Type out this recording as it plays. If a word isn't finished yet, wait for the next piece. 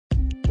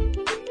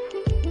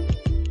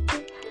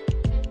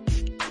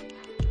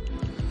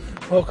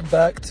Welcome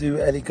back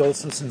to Ellie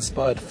Goldsmith's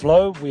Inspired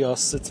Flow. We are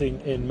sitting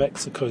in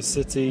Mexico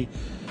City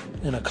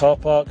in a car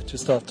park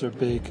just after a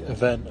big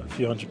event, a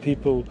few hundred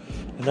people,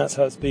 and that's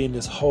how it's been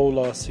this whole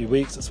last few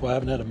weeks. That's why I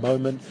haven't had a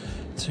moment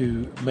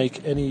to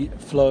make any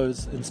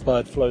flows,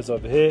 inspired flows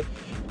over here.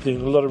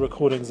 Doing a lot of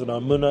recordings, and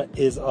Emuna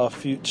is our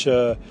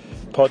future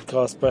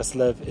podcast,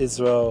 Breslev,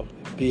 Israel,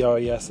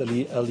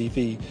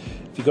 Breslev.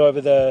 If you go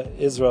over there,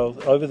 Israel,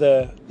 over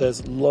there,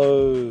 there's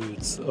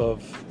loads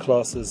of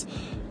classes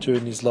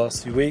during these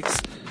last few weeks.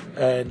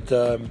 And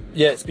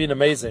it's been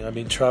amazing. I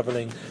mean,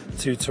 traveling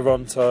to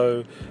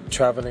Toronto,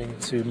 traveling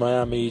to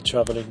Miami,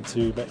 traveling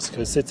to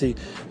Mexico City,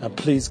 and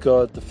please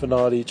God, the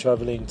finale,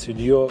 traveling to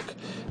New York.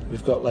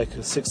 We've got like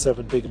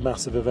 6-7 big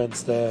massive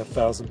events there,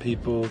 1,000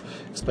 people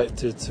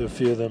expected to a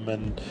few of them,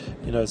 and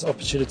it's an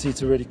opportunity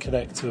to really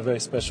connect to a very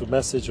special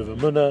message of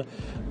Emuna,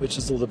 which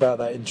is all about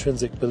that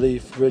intrinsic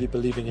belief, really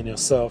believing in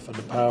yourself and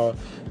the power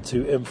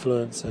to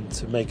influence and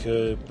to make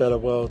a better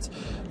world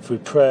through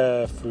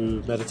prayer,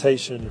 through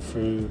meditation,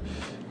 through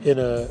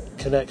inner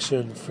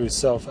connection, through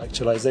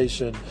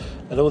self-actualization,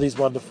 and all these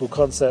wonderful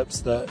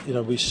concepts that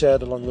we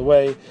shared along the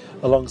way,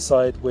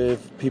 alongside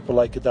with people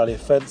like Gedalia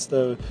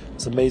Fenster.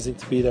 It's amazing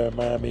to be there in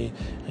Miami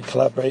and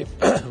collaborate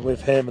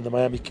with him and the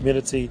Miami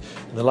community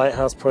and the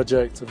Lighthouse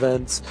Project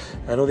events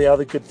and all the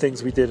other good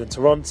things we did in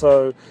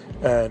Toronto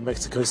and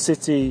Mexico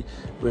City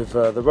with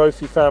the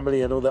Rofi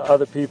family and all the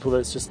other people.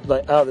 That's just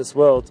like out of this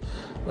world,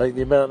 like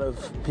the amount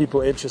of people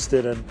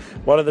interested. And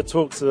one of the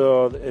talks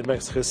in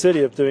Mexico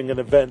City of doing an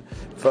event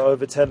for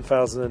over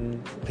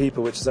 10,000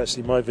 people, which is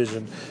actually my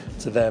vision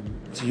to them,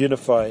 to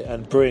unify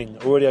and bring.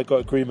 Already I got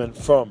agreement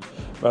from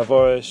Rav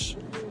Orish,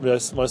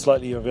 most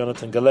likely Rav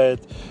Yonatan Galed,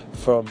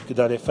 from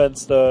Gedalia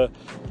Fenster,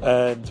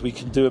 and we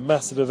can do a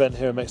massive event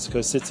here in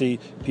Mexico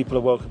City. People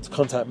are welcome to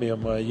contact me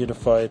on my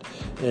Unified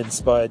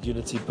Inspired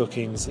Unity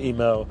Bookings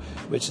email,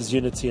 which is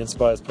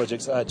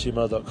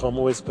unityinspiresprojects@gmail.com.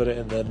 Always put it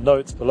in the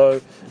notes below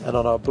and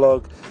on our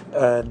blog.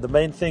 And the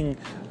main thing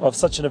of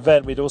such an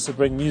event, we'd also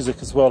bring music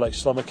as well, like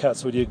Shlomo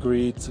Katz already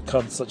agreed to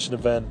come to such an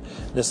event,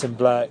 Nissim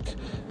Black,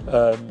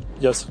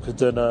 Yosef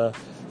Kaduna,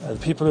 and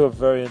people who are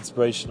very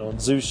inspirational. And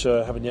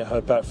Zusha, haven't yet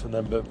heard back from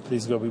them, but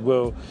please God, we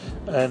will.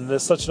 And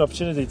there's such an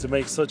opportunity to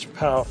make such a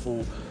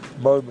powerful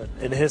moment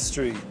in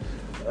history.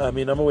 I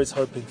mean, I'm always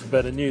hoping for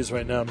better news.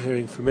 Right now I'm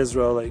hearing from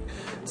Israel like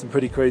some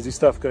pretty crazy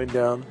stuff going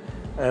down,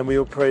 and we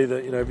all pray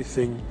that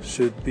everything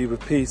should be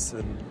with peace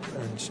and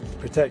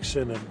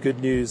protection and good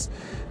news.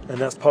 And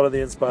that's part of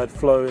the inspired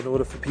flow. In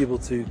order for people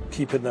to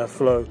keep in that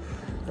flow,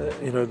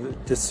 the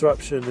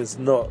disruption is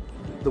not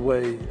the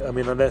way,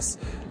 unless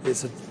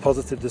it's a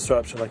positive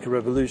disruption, like a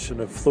revolution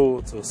of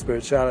thought or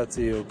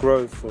spirituality or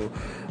growth or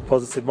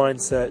positive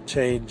mindset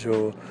change,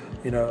 or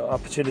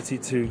opportunity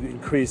to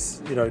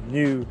increase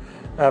new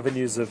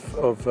avenues of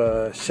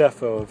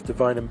shefa, of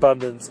divine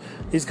abundance.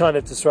 These kind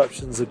of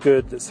disruptions are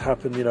good. That's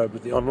happened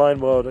with the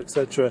online world,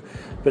 etc.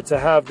 But to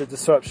have the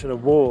disruption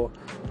of war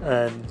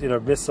and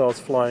missiles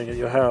flying at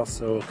your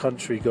house or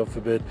country, God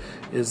forbid,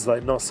 is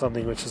like not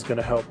something which is going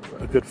to help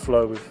a good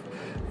flow with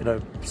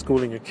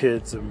schooling your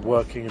kids and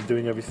working and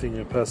doing everything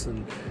a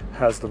person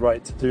has the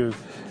right to do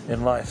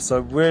in life. So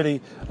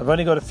really, I've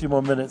only got a few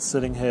more minutes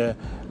sitting here,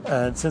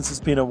 and since it's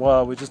been a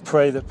while, we just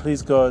pray that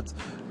please God,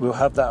 we'll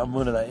have that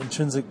Emuna, that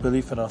intrinsic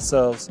belief in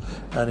ourselves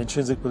and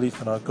intrinsic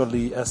belief in our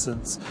godly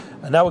essence,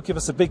 and that will give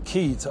us a big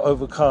key to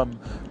overcome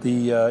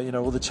the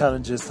all the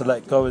challenges, to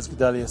let go, as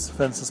Gedalia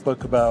Fenster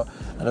spoke about,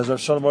 and as Rav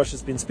Shalom Arush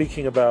has been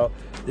speaking about,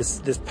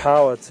 this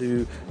power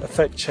to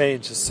affect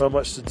change has so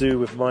much to do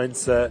with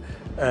mindset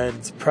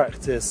and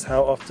practice.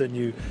 How often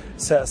you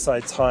set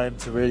aside time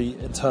to really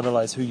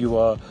internalize who you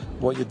are,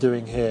 what you're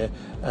doing here,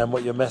 and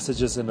what your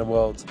message is in the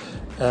world.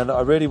 And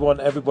I really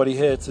want everybody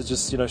here to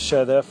just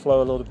share their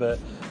flow a little bit.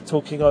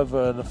 Talking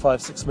over in a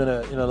 5-6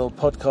 minute little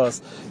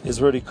podcast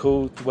is really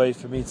cool, the way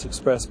for me to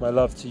express my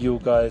love to you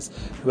guys,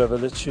 whoever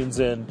tunes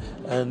in.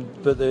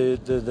 But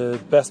the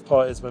best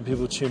part is when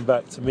people tune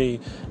back to me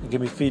and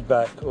give me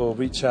feedback or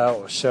reach out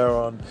or share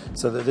on,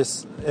 so that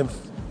this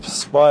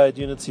inspired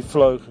unity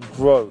flow can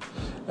grow.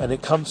 And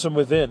it comes from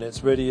within.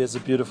 It really is a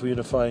beautiful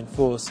unifying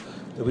force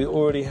that we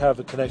already have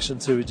a connection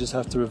to. We just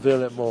have to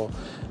reveal it more.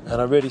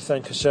 And I really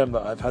thank Hashem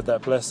that I've had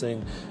that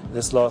blessing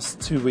this last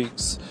 2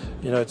 weeks,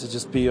 to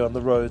just be on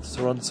the road to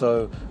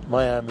Toronto,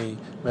 Miami,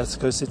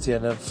 Mexico City,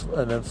 and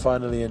then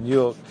finally in New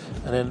York.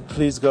 And then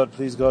please God,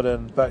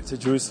 and back to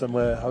Jerusalem,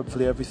 where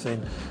hopefully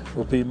everything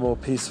will be more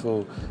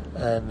peaceful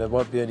and there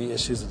won't be any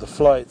issues with the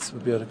flights.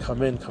 We'll be able to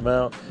come in, come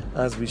out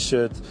as we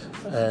should,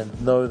 and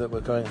know that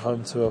we're going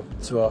home to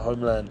our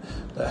homeland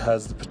that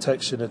has the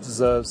protection it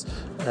deserves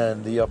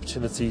and the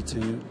opportunity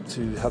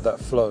to have that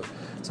flow.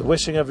 So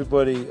wishing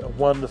everybody a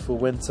wonderful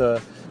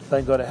winter,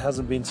 thank God it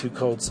hasn't been too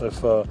cold so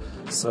far.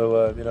 So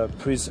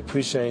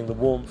appreciating the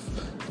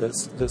warmth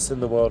that's in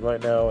the world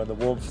right now, and the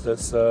warmth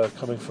that's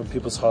coming from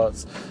people's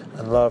hearts,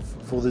 and love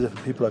for all the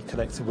different people I've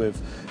connected with.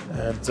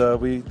 And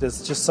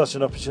there's just such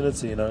an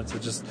opportunity, to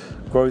just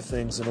grow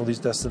things in all these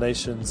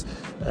destinations,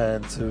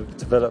 and to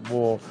develop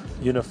more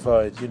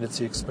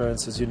unity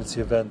experiences,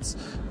 unity events,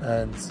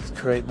 and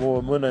create more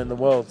Emuna in the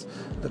world,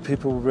 that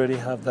people will really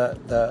have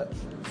that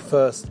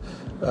first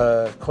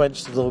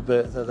quenched a little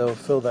bit, that they'll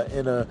feel that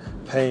inner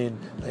pain,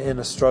 the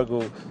inner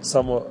struggle,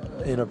 somewhat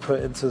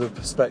put into the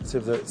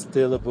perspective that's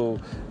dealable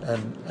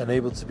and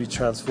able to be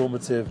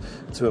transformative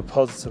to a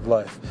positive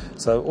life.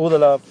 So all the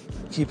love,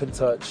 keep in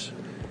touch,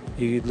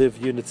 you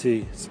live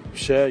unity,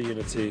 share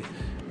unity,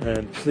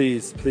 and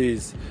please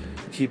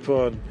keep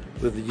on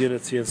with the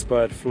unity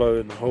inspired flow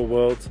in the whole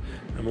world,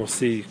 and we'll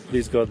see,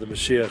 please God, the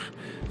Mashiach.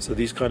 So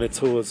these kind of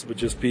tours would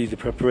just be the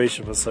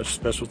preparation for such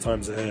special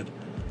times ahead.